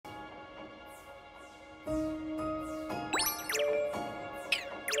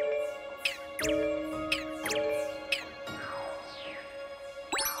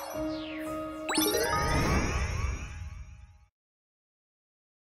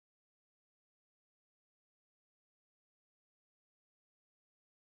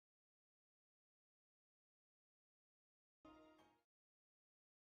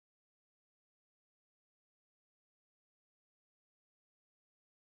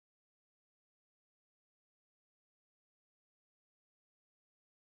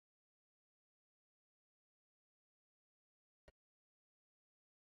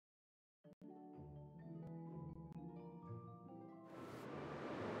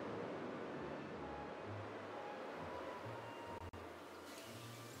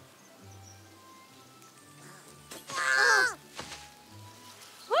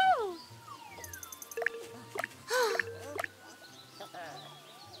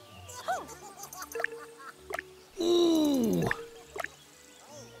Ooh.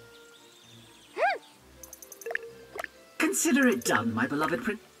 Consider it done, my beloved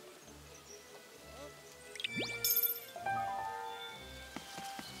prince.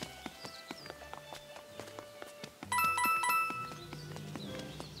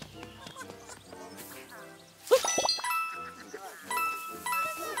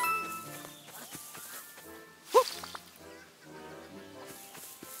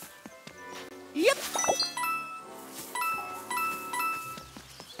 Yep.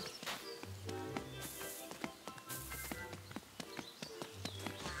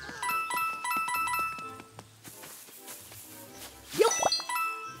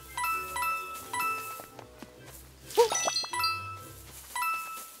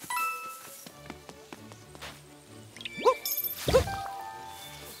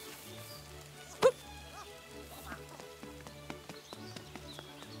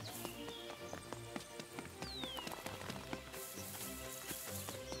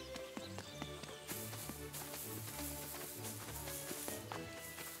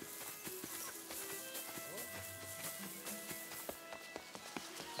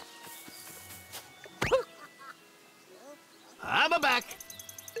 I'm back.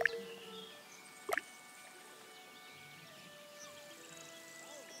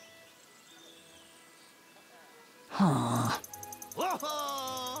 Huh.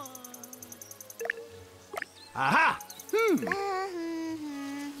 Aha! Yay!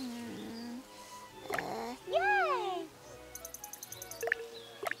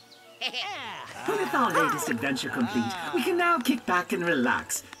 With our latest adventure complete, we can now kick back and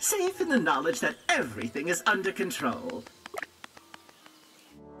relax, safe in the knowledge that everything is under control.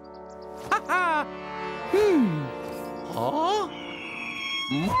 Huh?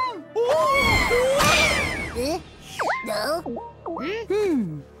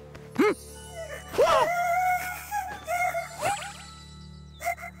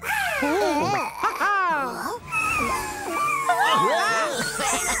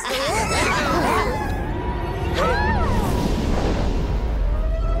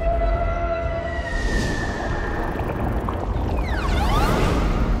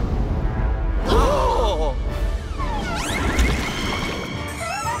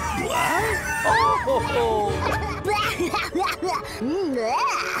 No.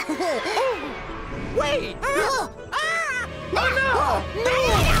 Wait! Oh no!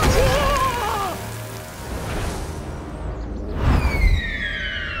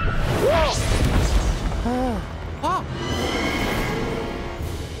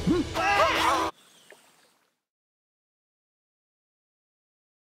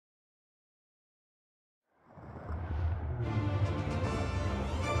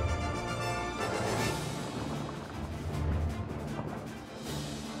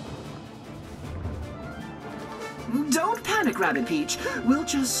 Don't panic, Rabbit Peach. We'll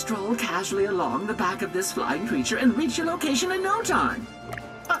just stroll casually along the back of this flying creature and reach your location in no time.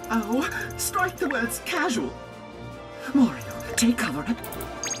 Uh-oh. Strike the words casual. Mario, take cover.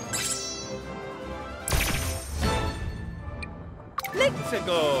 Let's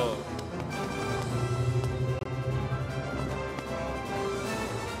go!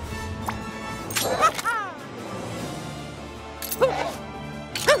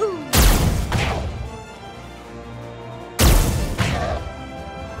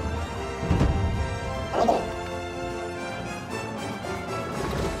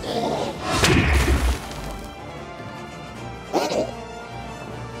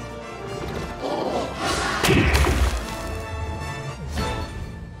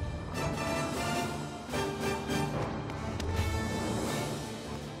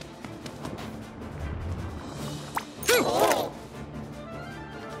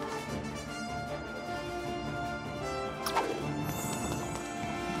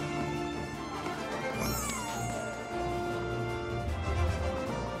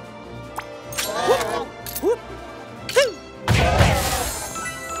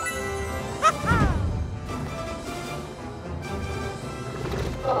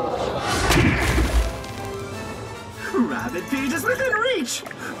 Rabbit Peach is within reach!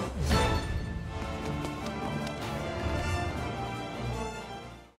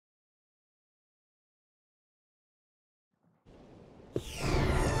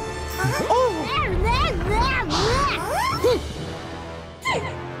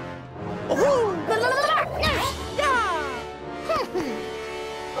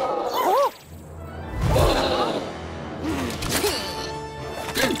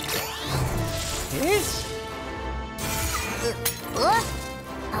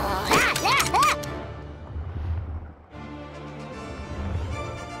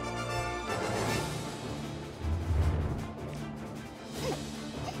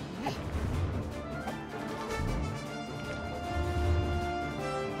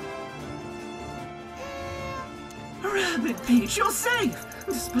 Rabid Peach, you're safe!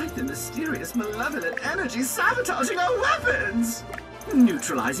 Despite the mysterious, malevolent energy sabotaging our weapons!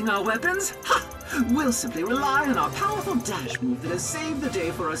 Neutralizing our weapons? Ha! We'll simply rely on our powerful dash move that has saved the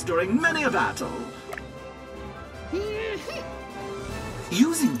day for us during many a battle.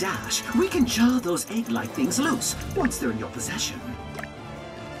 Using dash, we can jar those egg-like things loose once they're in your possession.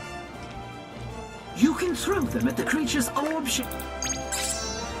 You can throw them at the creature's orb shape.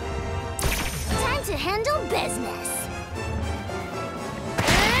 Time to handle business.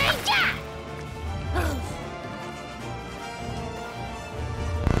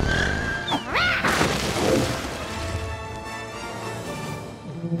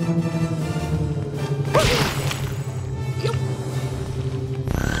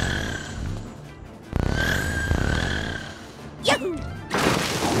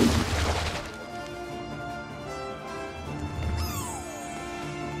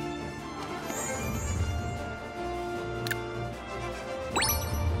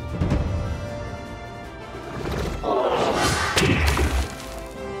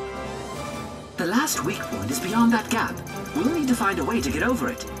 The last weak point is beyond that gap. We'll need to find a way to get over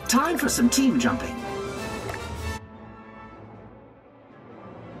it. Time for some team jumping.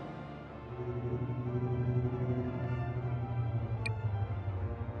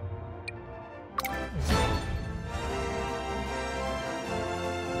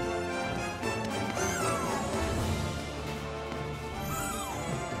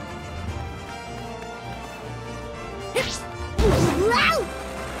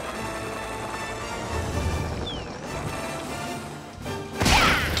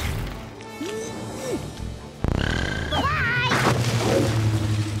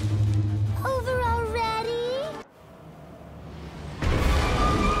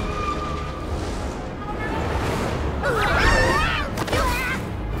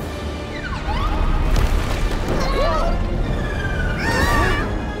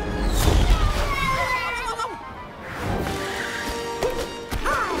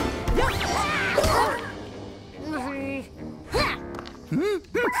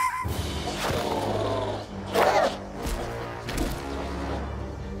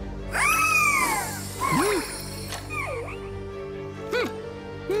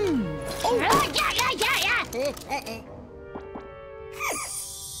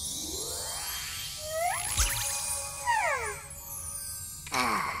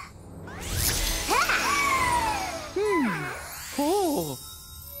 Oh.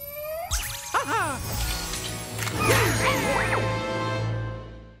 Haha.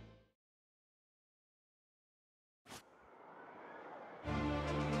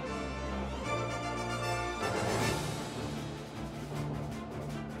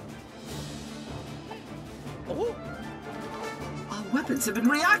 Oh. Our weapons have been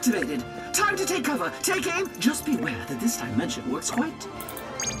reactivated. Time to take cover. Take aim. Just beware that this dimension works quite...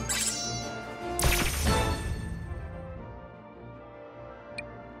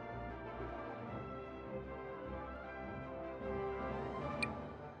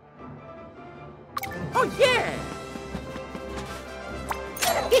 Oh yeah!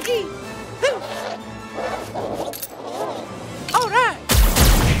 All right.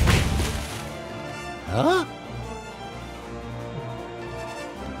 Huh?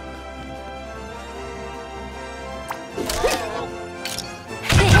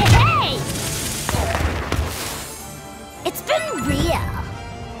 Hey! It's been real.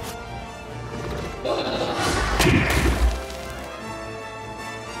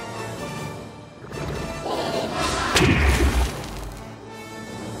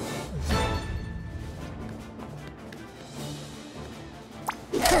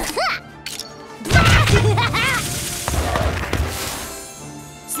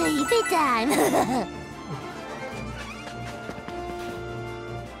 Sleepy time.